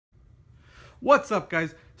What's up,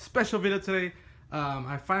 guys? Special video today.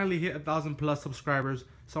 I finally hit 1,000+ subscribers,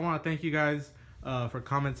 so I want to thank you guys for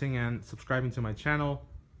commenting and subscribing to my channel.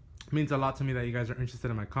 It means a lot to me that you guys are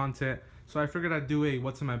interested in my content. So I figured I'd do a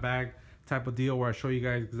what's in my bag type of deal where I show you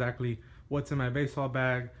guys exactly what's in my baseball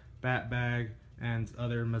bag, bat bag, and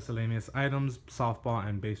other miscellaneous items, softball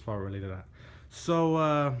and baseball related to that. So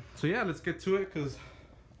yeah, let's get to it, because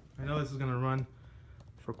I know this is gonna run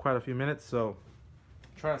for quite a few minutes, so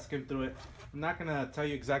try to skim through it. I'm not gonna tell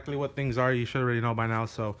you exactly what things are, you should already know by now.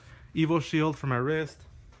 So Evo Shield for my wrist.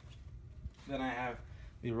 Then I have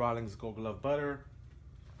the Rawlings Gold Glove Butter,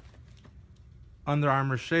 Under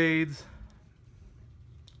Armour shades,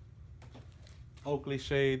 Oakley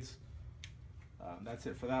shades. That's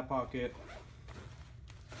it for that pocket.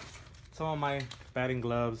 Some of my batting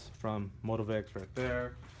gloves from Motivex right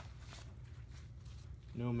there.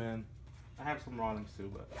 Newman. I have some Rawlings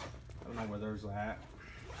too, but I don't know where theirs are at.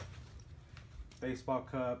 Baseball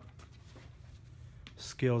cup.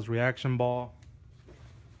 Skilz reaction ball.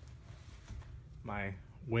 My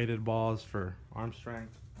weighted balls for arm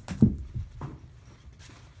strength.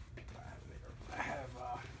 I have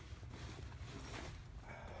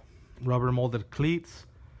rubber molded cleats,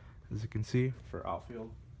 as you can see, for outfield.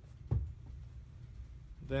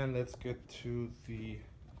 Then let's get to the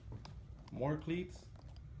more cleats.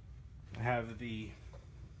 I have the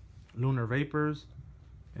Lunar Vapors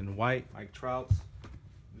in white, like Trout's.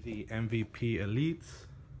 The MVP Elites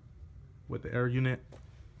with the air unit.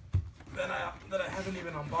 Then I haven't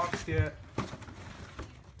even unboxed yet,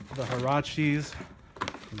 the Hirachis,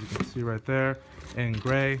 as you can see right there, in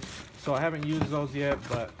gray. So I haven't used those yet,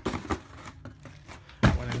 but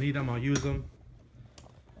when I need them, I'll use them.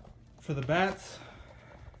 For the bats,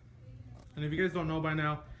 and if you guys don't know by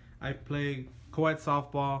now, I play co-ed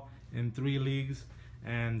softball in 3 leagues,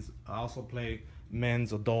 and I also play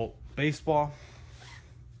men's adult baseball.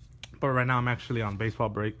 But right now I'm actually on baseball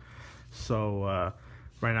break, so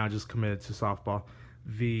right now I just committed to softball.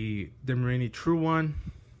 The DEMARINI True One,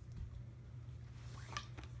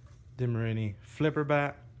 DEMARINI Flipper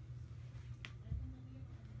Bat.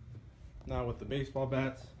 Now with the baseball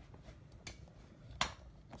bats.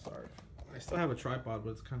 Sorry, I still have a tripod, but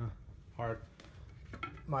it's kind of hard.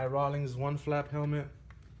 My Rawlings One Flap helmet.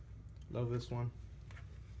 Love this one.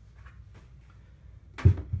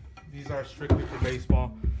 These are strictly for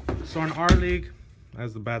baseball. So in our league,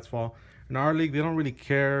 as the bats fall, in our league, they don't really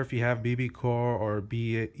care if you have BB core or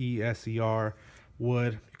BESER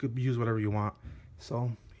wood. You could use whatever you want.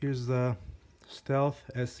 So here's the Stealth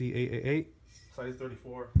SC888, size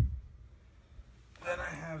 34. Then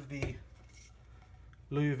I have the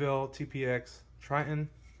Louisville TPX TRITTON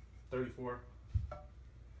 34.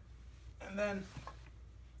 And then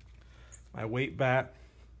my weight bat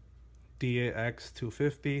DAX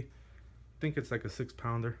 250. I think it's like a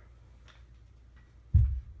 6-pounder.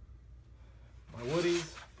 My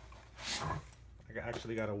woodies. I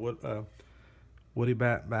actually got a woody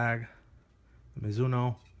bat bag.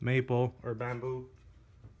 MIZUNO maple or bamboo.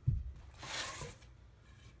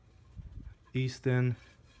 Easton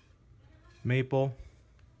maple.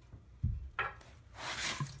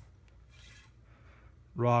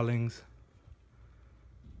 Rawlings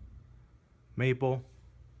maple.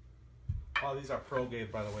 Oh, these are pro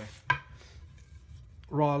gauge, by the way.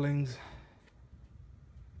 Rawlings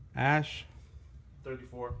ash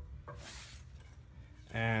 34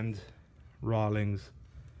 and Rawlings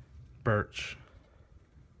birch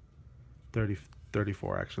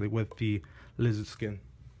 34 actually, with the lizard skin.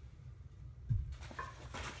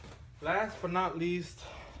 Last but not least,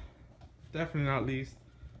 definitely not least,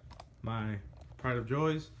 my pride of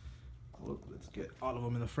joys. Let's get all of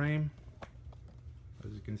them in the frame.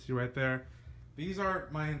 As you can see right there, these are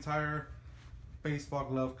my entire baseball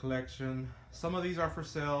glove collection. Some of these are for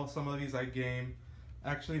sale, some of these I game.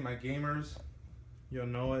 Actually, my gamers, you'll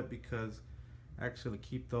know it because I actually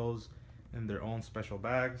keep those in their own special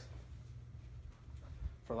bags.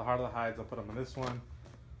 For the Heart of the Hides, I'll put them in this one.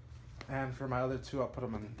 And for my other 2, I'll put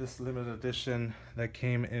them in this limited edition that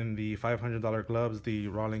came in the $500 gloves, the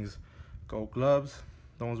Rawlings Gold gloves,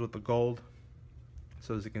 the ones with the gold.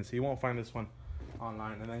 So as you can see, you won't find this one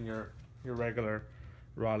online. And then your regular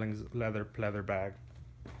Rawlings leather pleather bag.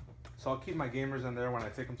 So I'll keep my gamers in there when I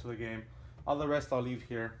take them to the game. All the rest I'll leave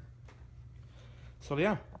here. So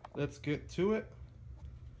yeah, let's get to it.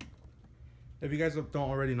 If you guys don't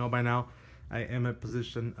already know by now, I am a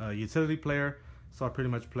position utility player. So I pretty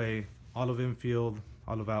much play all of infield,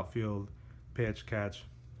 all of outfield, pitch, catch,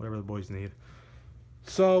 whatever the boys need.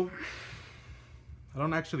 So I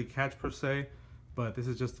don't actually catch per se, but this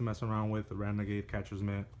is just to mess around with the Renegade catcher's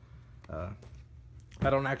mitt. I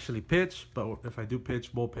don't actually pitch, but if I do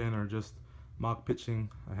pitch, bullpen or just mock pitching,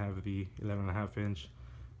 I have the 11.5 inch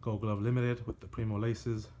Gold Glove Limited with the Primo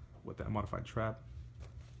laces with that modified strap.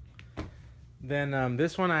 Then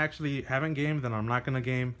this one I actually haven't gamed, and I'm not gonna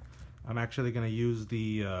game. I'm actually gonna use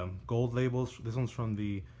the gold labels. This one's from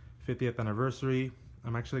the 50th anniversary.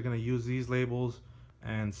 I'm actually gonna use these labels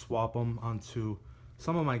and swap them onto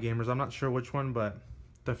some of my gamers. I'm not sure which one, but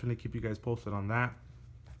definitely keep you guys posted on that.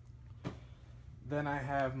 Then I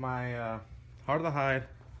have my Heart of the Hide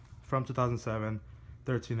from 2007,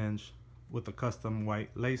 13 inch with the custom white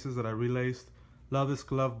laces that I relaced. Love this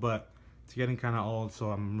glove, but it's getting kind of old,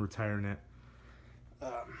 so I'm retiring it.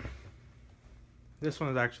 This one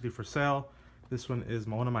is actually for sale. This one is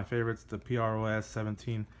one of my favorites, the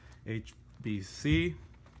PROSDCTB HBC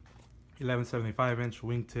 1175 inch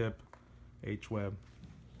wingtip H-Web.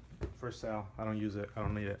 For sale. I don't use it. I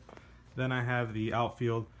don't need it. Then I have the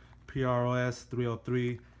Outfield PROS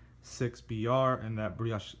 303 6BR and that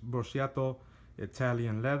Bracciato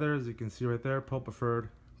Italian leather, as you can see right there. Pro Preferred,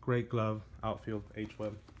 great glove, Outfield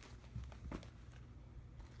H-Web.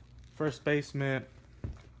 First Baseman,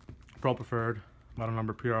 Pro Preferred, model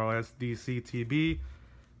number PROSDCTB,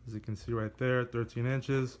 as you can see right there, 13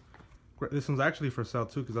 inches. This one's actually for sale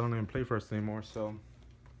too, because I don't even play first anymore, so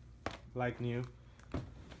like new.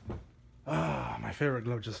 My favorite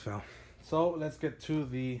glove just fell. So let's get to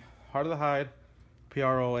the Heart of the Hide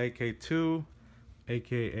PRO AK2,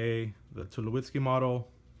 aka the Tulowitzki model,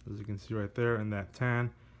 as you can see right there in that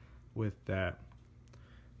tan with that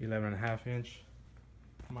 11.5 inch.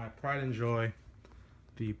 My pride and joy,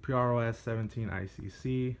 the PROS 17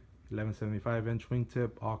 ICC 1175 inch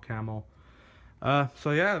wingtip, all camel.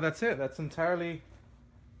 So yeah, that's it. That's entirely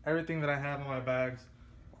everything that I have in my bags.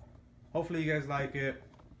 Hopefully you guys like it.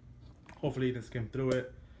 Hopefully you can skim through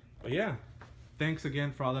it. But yeah, thanks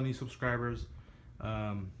again for all the new subscribers.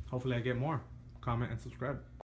 Hopefully I get more. Comment and subscribe.